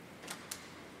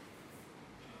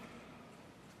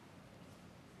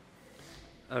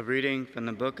A reading from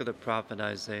the book of the prophet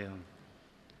Isaiah.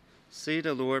 See,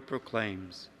 the Lord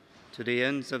proclaims to the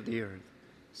ends of the earth,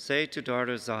 say to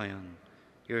daughter Zion,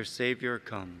 your Savior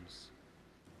comes.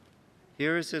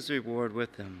 Here is his reward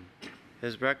with him,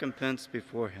 his recompense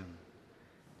before him.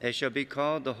 They shall be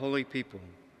called the holy people,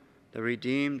 the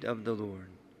redeemed of the Lord.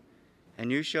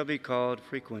 And you shall be called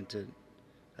frequented,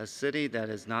 a city that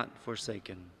is not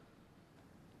forsaken.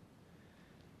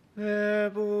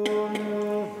 Verbum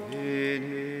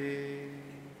Domini.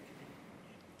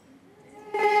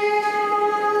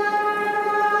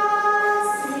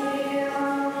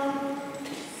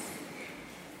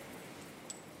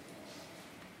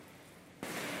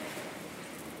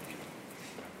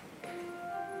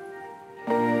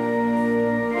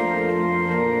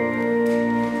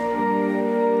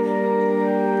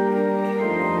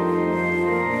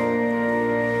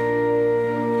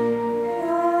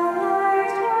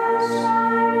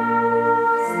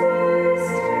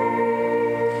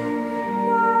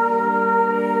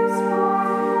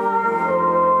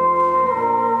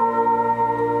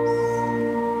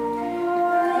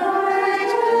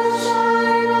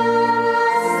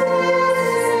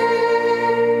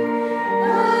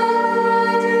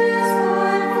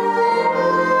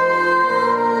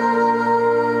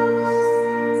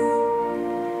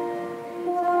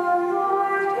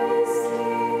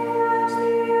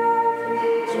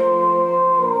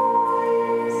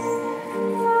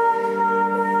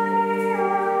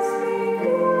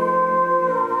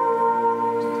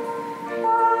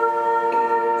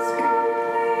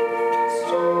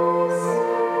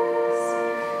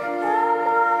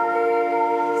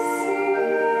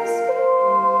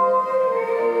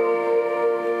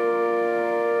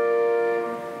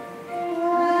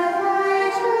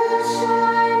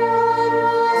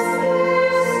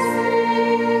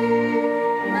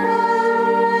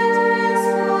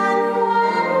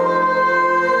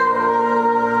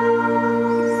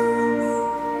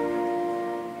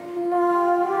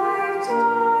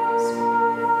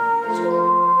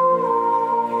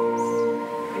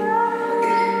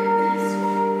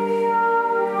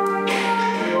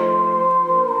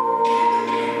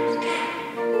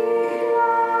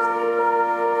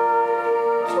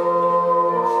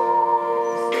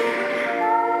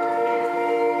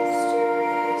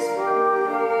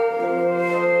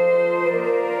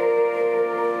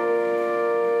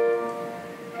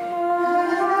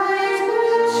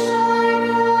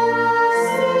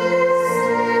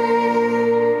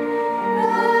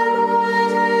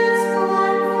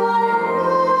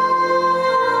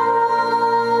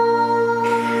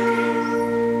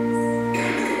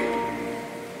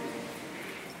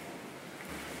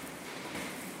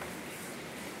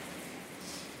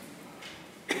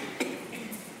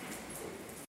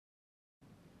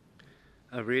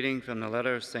 A reading from the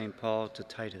letter of St. Paul to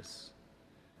Titus.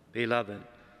 Beloved,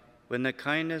 when the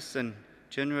kindness and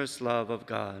generous love of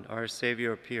God, our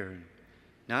Savior, appeared,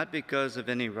 not because of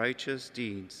any righteous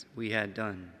deeds we had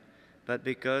done, but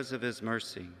because of his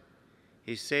mercy,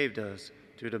 he saved us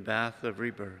through the bath of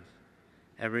rebirth,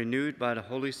 and renewed by the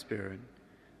Holy Spirit,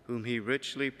 whom he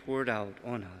richly poured out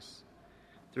on us,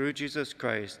 through Jesus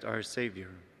Christ, our Savior,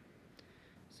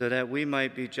 so that we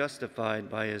might be justified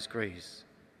by his grace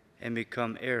and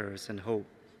become heirs in hope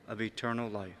of eternal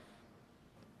life.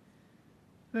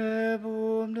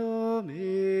 Verbum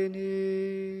Domini.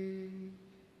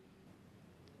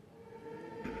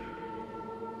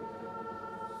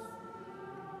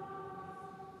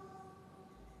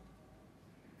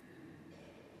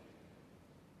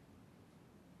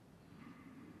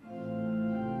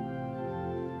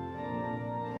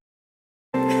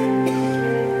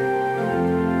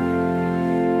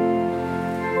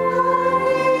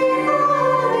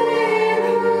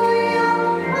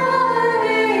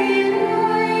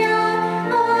 Alleluia,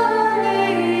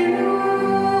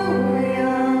 alleluia.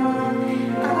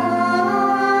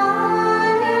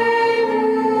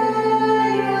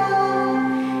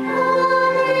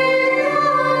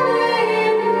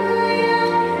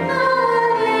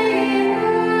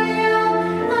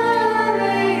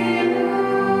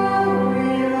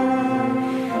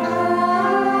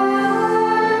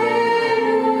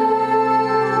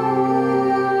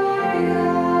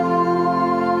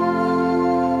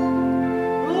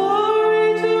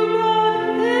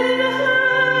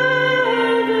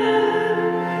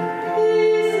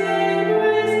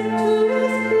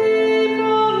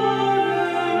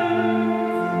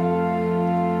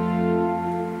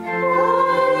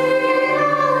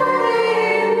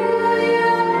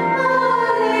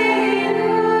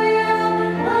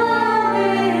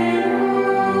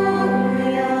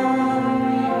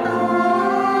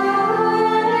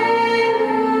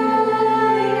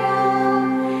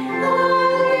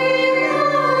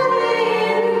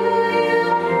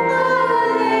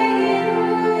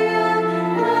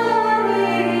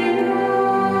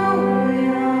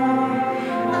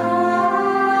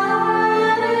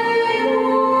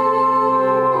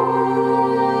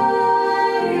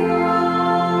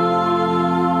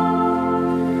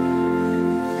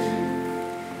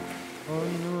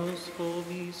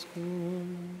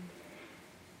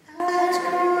 Ad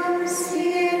cum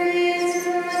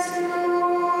Spiritus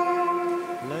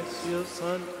Lord. Lectio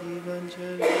Sancti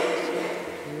Evangelii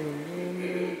secundum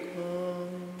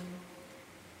Lucam.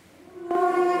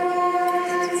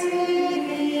 Gloria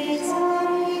tibi,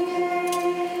 Domine.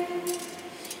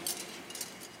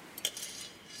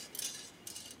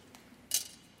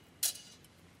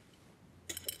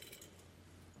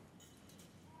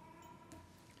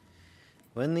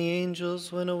 When the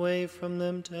angels went away from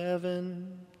them to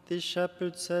heaven, the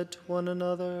shepherds said to one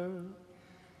another,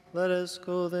 "Let us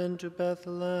go then to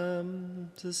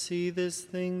Bethlehem to see this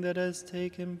thing that has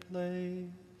taken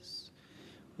place,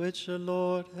 which the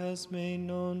Lord has made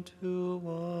known to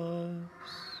us."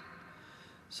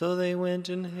 So they went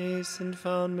in haste and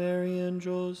found Mary and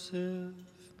Joseph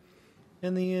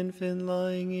and the infant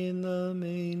lying in the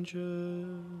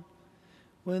manger.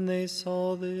 When they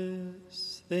saw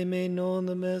this, they made known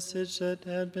the message that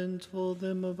had been told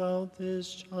them about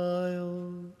this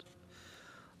child.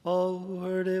 All who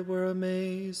heard it were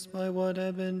amazed by what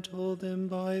had been told them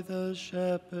by the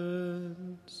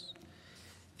shepherds.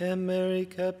 And Mary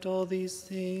kept all these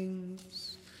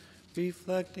things,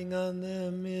 reflecting on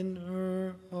them in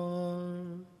her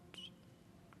heart.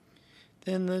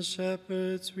 Then the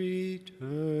shepherds returned,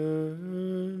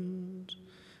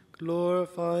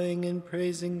 glorifying and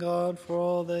praising God for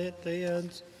all that they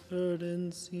had heard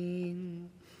and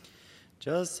seen,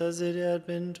 just as it had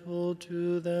been told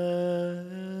to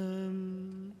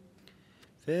them.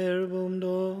 Verbum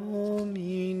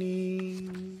Domini.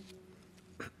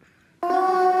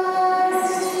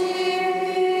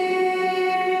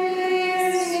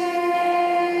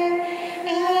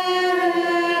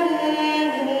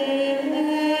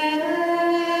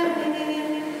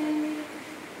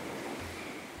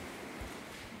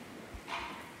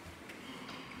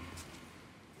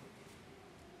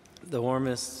 The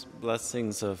warmest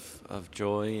blessings of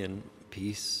joy and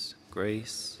peace,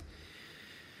 grace,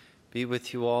 be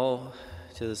with you all,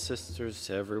 to the sisters,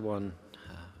 to everyone,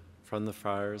 from the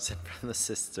friars and from the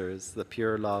sisters. The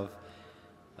pure love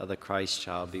of the Christ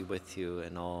child be with you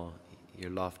and all your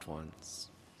loved ones.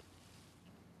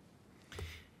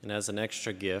 And as an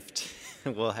extra gift,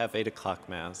 we'll have 8 o'clock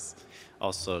Mass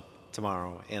also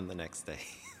tomorrow and the next day.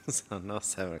 So no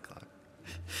 7 o'clock.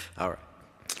 All right.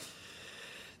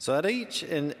 So at each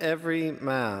and every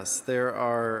Mass, there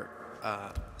are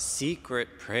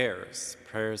secret prayers,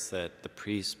 prayers that the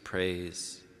priest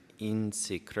prays in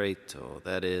secreto,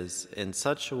 that is, in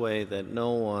such a way that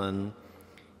no one,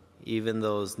 even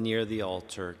those near the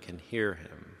altar, can hear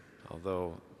him,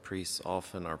 although priests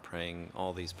often are praying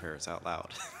all these prayers out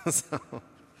loud. So,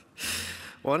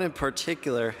 one in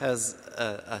particular has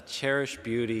a cherished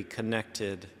beauty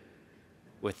connected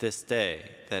with this day,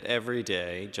 that every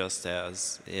day, just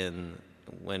as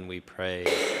when we pray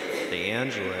the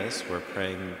Angelus, we're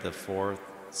praying the 4th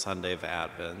Sunday of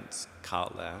Advent,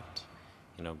 Collect,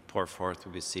 pour forth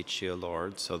we beseech you,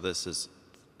 Lord. So this is,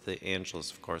 the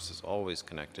Angelus, of course, is always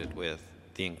connected with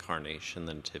the Incarnation,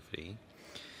 the Nativity.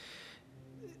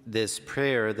 This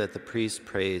prayer that the priest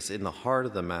prays in the heart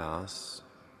of the Mass,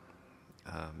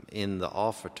 in the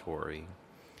offertory,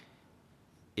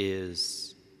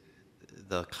 is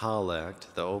the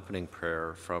collect, the opening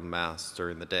prayer from Mass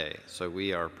during the day. So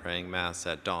we are praying Mass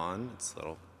at dawn. It's a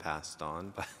little past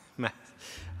dawn,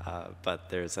 but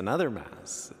there's another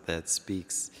Mass that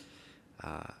speaks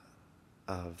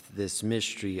of this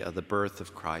mystery of the birth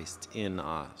of Christ in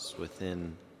us,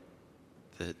 within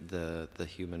the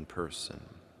human person.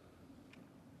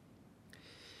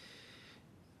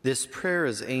 This prayer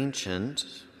is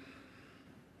ancient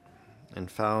and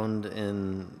found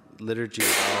in Liturgy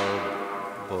of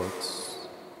Our books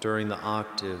during the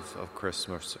octave of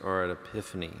Christmas or at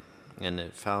Epiphany, and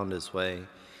it found its way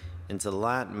into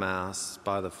Latin Mass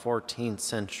by the 14th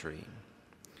century.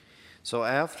 So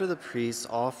after the priest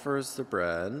offers the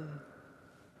bread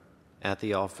at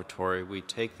the offertory, we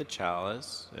take the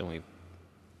chalice and we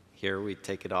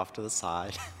take it off to the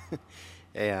side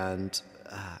and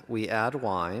we add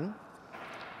wine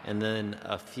and then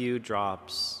a few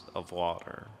drops of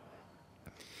water.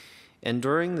 And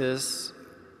during this,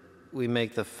 we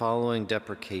make the following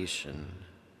deprecation.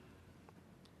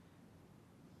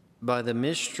 By the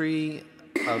mystery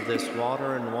of this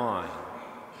water and wine,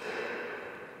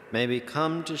 may we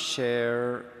come to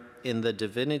share in the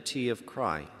divinity of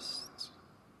Christ,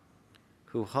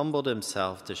 who humbled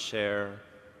himself to share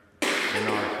in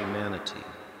our humanity.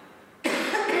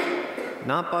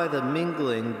 Not by the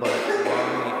mingling, but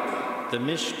by the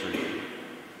mystery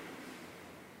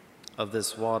of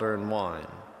this water and wine.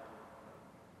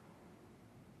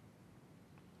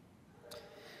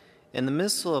 In the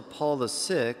Missal of Paul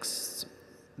VI,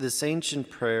 this ancient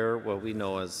prayer, what we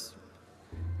know as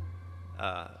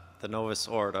the Novus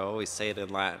Ordo, we say it in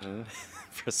Latin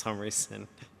for some reason.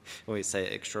 We say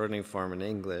extraordinary form in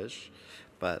English,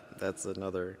 but that's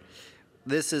another.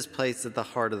 This is placed at the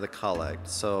heart of the collect.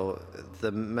 So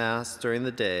the Mass during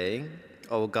the day,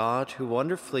 O God, who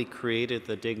wonderfully created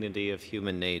the dignity of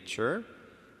human nature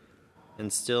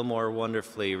and still more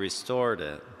wonderfully restored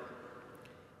it,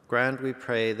 grant, we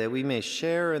pray, that we may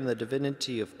share in the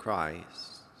divinity of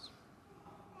Christ,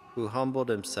 who humbled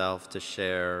himself to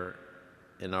share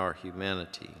in our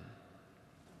humanity.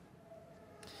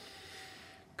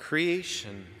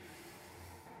 Creation,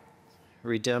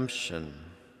 redemption,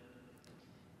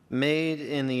 made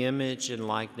in the image and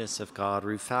likeness of God,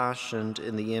 refashioned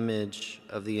in the image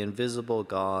of the invisible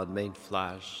God, made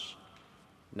flesh,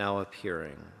 now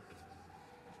appearing.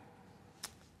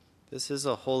 This is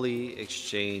a holy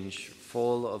exchange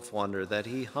full of wonder, that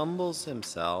he humbles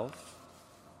himself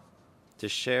to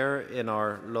share in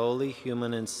our lowly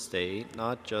human estate,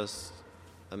 not just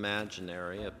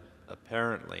imaginary,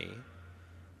 apparently,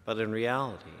 but in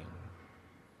reality.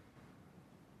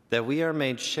 That we are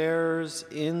made sharers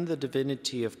in the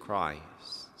divinity of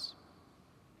Christ.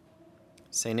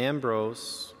 St.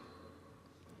 Ambrose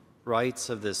writes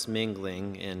of this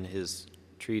mingling in his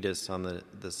treatise on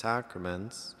the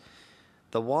sacraments.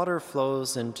 The water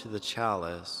flows into the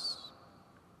chalice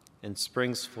and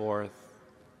springs forth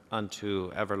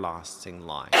unto everlasting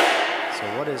life.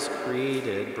 So what is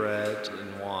created, bread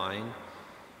and wine,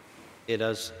 it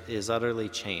is utterly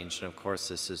changed. And of course,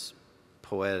 this is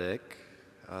poetic,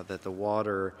 that the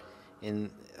water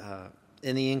in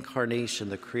the incarnation,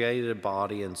 the created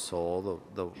body and soul,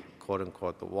 the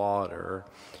quote-unquote the water,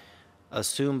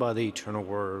 assumed by the eternal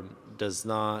Word, does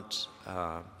not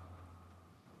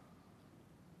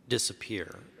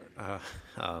disappear,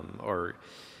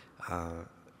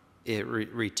 it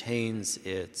retains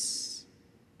its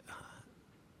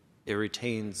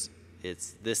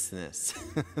thisness,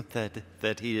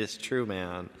 that he is true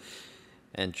man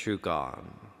and true God,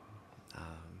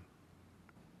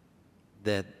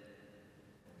 that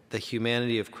the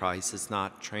humanity of Christ is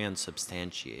not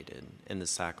transubstantiated in the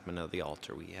sacrament of the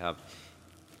altar. We have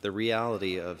the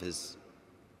reality of his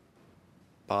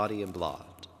body and blood,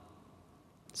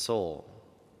 soul,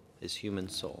 his human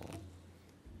soul,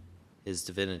 his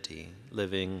divinity,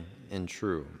 living and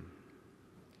true.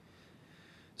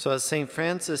 So as St.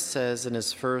 Francis says in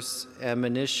his first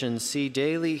admonition, see,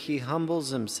 daily he humbles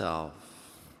himself,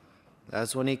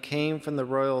 as when he came from the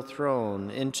royal throne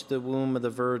into the womb of the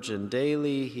Virgin.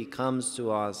 Daily he comes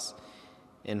to us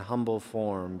in humble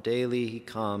form. Daily he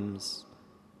comes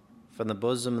from the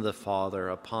bosom of the Father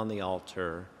upon the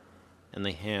altar in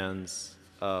the hands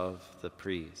of the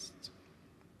priest.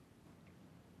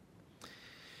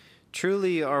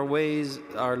 Truly our ways,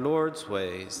 our Lord's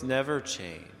ways, never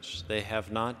change. They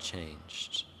have not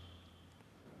changed.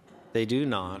 They do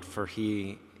not, for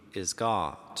he is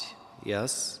God.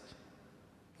 Yes,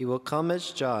 he will come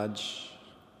as judge.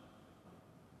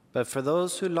 But for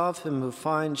those who love him, who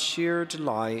find sheer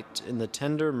delight in the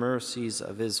tender mercies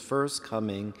of his first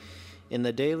coming, in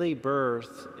the daily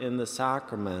birth, in the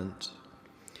sacrament,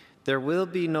 there will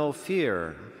be no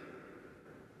fear,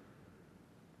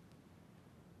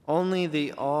 only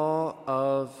the awe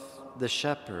of the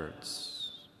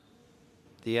shepherds,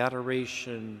 the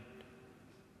adoration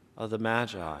of the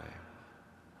Magi,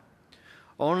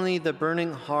 only the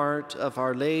burning heart of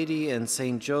Our Lady and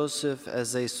Saint Joseph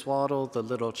as they swaddle the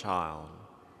little child.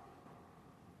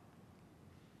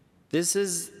 This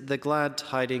is the glad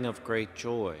tidings of great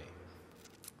joy.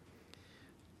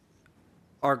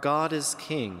 Our God is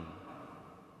King.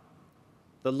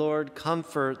 The Lord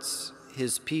comforts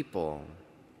his people.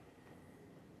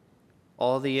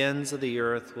 All the ends of the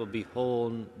earth will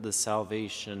behold the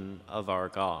salvation of our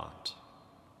God.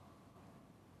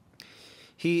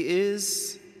 He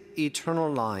is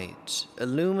eternal light,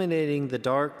 illuminating the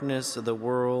darkness of the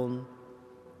world,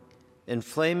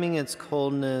 inflaming its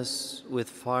coldness with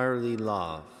fiery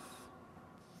love.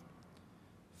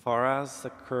 For as the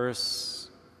curse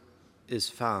is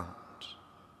found.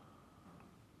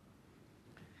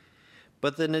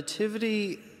 But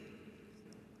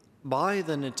by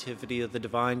the nativity of the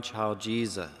divine child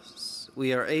Jesus,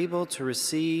 we are able to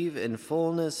receive in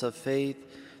fullness of faith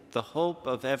the hope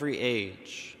of every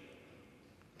age,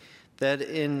 that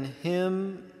in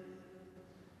him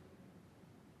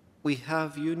we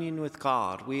have union with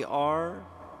God. We are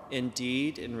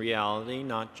indeed, in reality,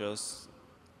 not just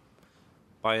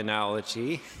by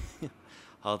analogy,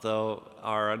 although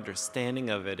our understanding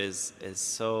of it is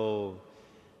so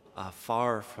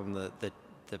far from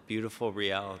the the beautiful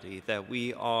reality that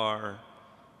we are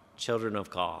children of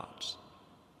God.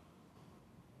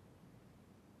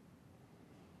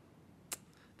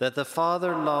 That the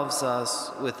Father loves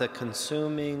us with a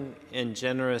consuming and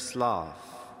generous love.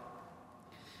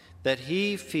 That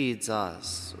he feeds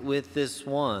us with this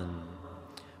one,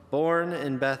 born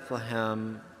in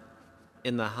Bethlehem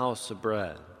in the house of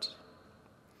bread.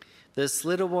 This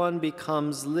little one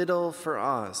becomes little for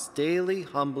us, daily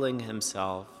humbling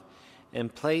himself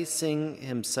and placing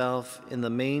himself in the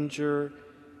manger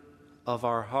of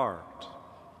our heart,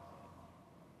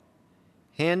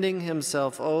 handing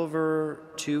himself over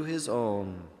to his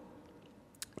own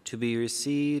to be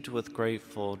received with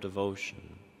grateful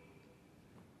devotion.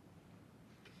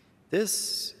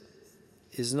 This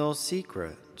is no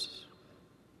secret.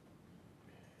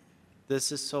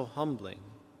 This is so humbling.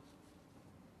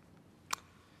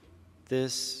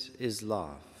 This is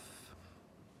love.